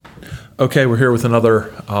Okay, we're here with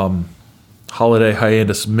another holiday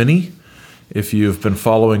hiatus mini. If you've been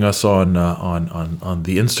following us on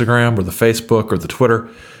the Instagram or the Facebook or the Twitter,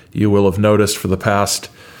 you will have noticed for the past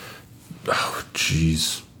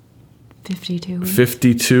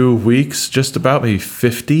 52 weeks, just about, maybe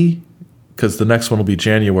 50, because the next one will be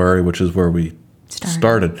January, which is where we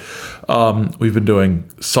started. We've been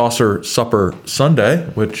doing Saucer Supper Sunday,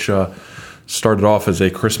 which started off as a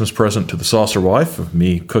Christmas present to the saucer wife of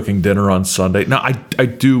me cooking dinner on Sunday. Now, I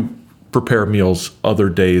do prepare meals other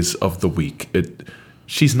days of the week.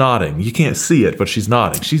 She's nodding. You can't see it, but she's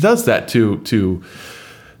nodding. She does that to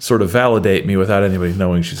sort of validate me without anybody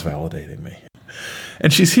knowing she's validating me.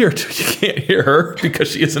 And she's here too. You can't hear her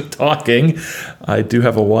because she isn't talking. I do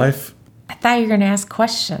have a wife. I thought you were going to ask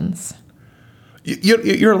questions.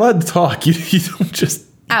 You're allowed to talk. You don't just...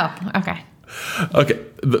 Oh, okay. Okay,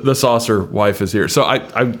 the saucer wife is here. So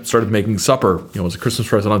I started making supper, as a Christmas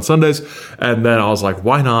present on Sundays, and then I was like,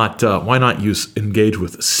 why not engage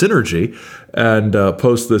with Synergy and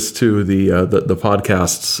post this to the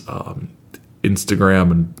podcast's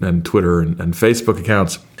Instagram and Twitter and Facebook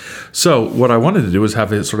accounts. So what I wanted to do was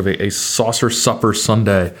have a sort of a saucer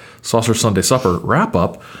Sunday supper wrap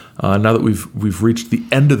up. Now that we've reached the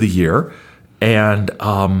end of the year, and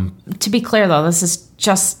to be clear though, this is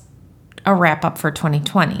just a wrap-up for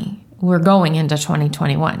 2020. We're going into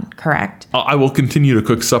 2021, correct? I will continue to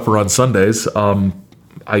cook supper on Sundays.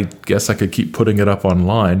 I guess I could keep putting it up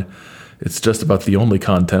online. It's just about the only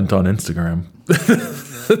content on Instagram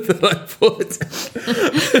that I put.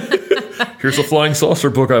 Here's a flying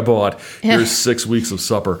saucer book I bought. Here's 6 weeks of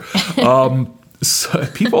supper. So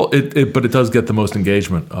people, but it does get the most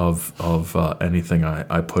engagement of anything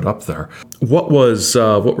I put up there. What were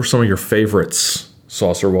some of your favorites,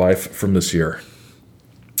 saucer wife, from this year?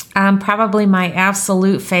 Probably my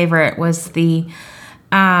absolute favorite was the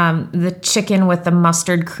chicken with the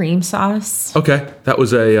mustard cream sauce. Okay, that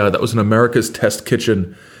was an America's Test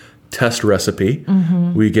Kitchen test recipe.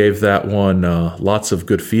 Mm-hmm. We gave that one lots of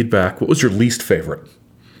good feedback. What was your least favorite?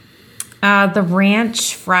 The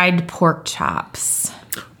ranch fried pork chops.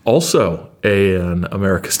 Also an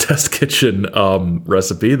America's Test Kitchen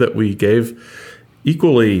recipe that we gave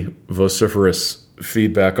equally vociferous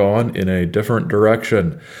feedback on in a different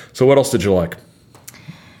direction. So what else did you like?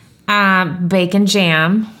 Bacon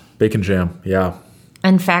jam. Bacon jam, yeah.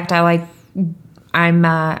 In fact, I'm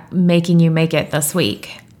making you make it this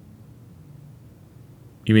week.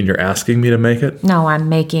 You mean you're asking me to make it? No, I'm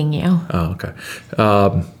making you. Oh, okay.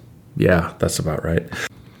 Yeah, that's about right.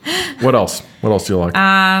 What else? What else do you like?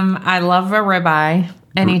 I love a ribeye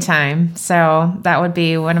anytime. So that would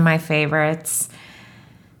be one of my favorites.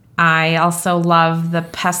 I also love the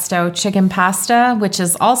pesto chicken pasta, which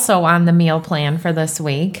is also on the meal plan for this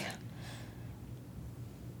week.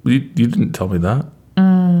 You didn't tell me that.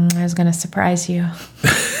 I was going to surprise you.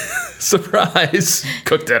 Surprise!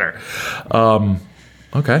 Cook dinner.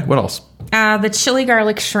 Okay, what else? The chili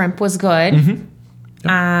garlic shrimp was good. Mm-hmm.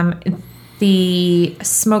 Yep. The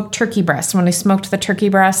smoked turkey breast, when I smoked the turkey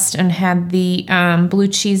breast and had the blue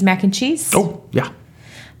cheese mac and cheese. Oh, yeah.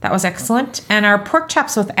 That was excellent. And our pork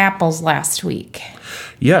chops with apples last week.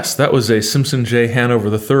 Yes, that was a Simpson J. Hanover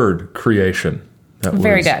III creation.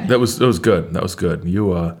 Very good. That was good. That was good.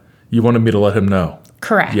 You wanted me to let him know.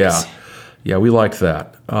 Correct. Yeah, we liked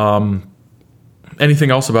that. Anything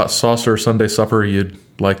else about Saucer Sunday Supper you'd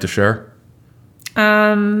like to share?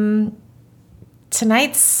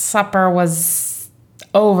 Tonight's supper was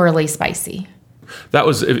overly spicy. That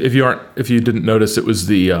was, if you didn't notice, it was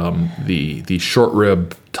the short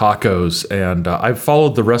rib tacos, and I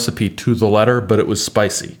followed the recipe to the letter, but it was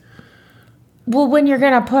spicy. Well, when you're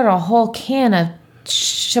gonna put a whole can of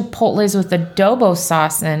chipotles with adobo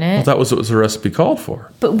sauce in it, well, that was what the recipe called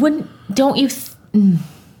for. But don't you?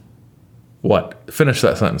 What? Finish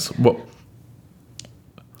that sentence. What?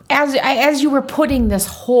 As you were putting this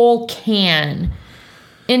whole can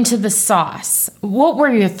into the sauce, what were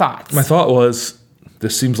your thoughts? My thought was,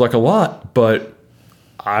 this seems like a lot, but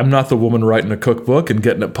I'm not the woman writing a cookbook and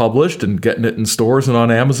getting it published and getting it in stores and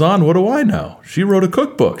on Amazon. What do I know? She wrote a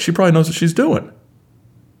cookbook. She probably knows what she's doing.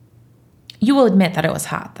 You will admit that it was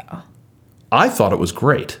hot, though. I thought it was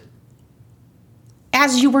great.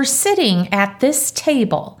 As you were sitting at this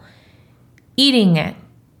table, eating it,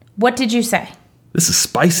 what did you say? This is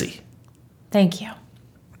spicy. Thank you.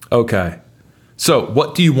 Okay. So,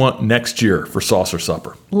 what do you want next year for Saucer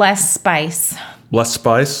Supper? Less spice. Less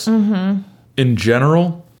spice? Mm-hmm. In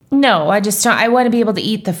general? No, I want to be able to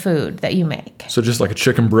eat the food that you make. So just like a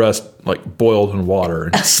chicken breast, like boiled in water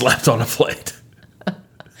and slapped on a plate.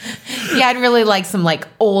 Yeah, I'd really like some like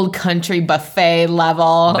old country buffet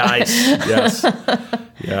level. Nice. Yes.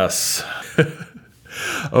 Yes.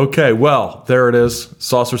 Okay, well, there it is.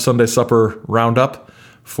 Saucer Sunday Supper Roundup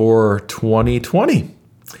for 2020.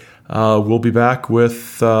 We'll be back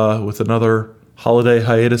with another holiday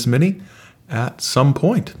hiatus mini at some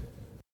point.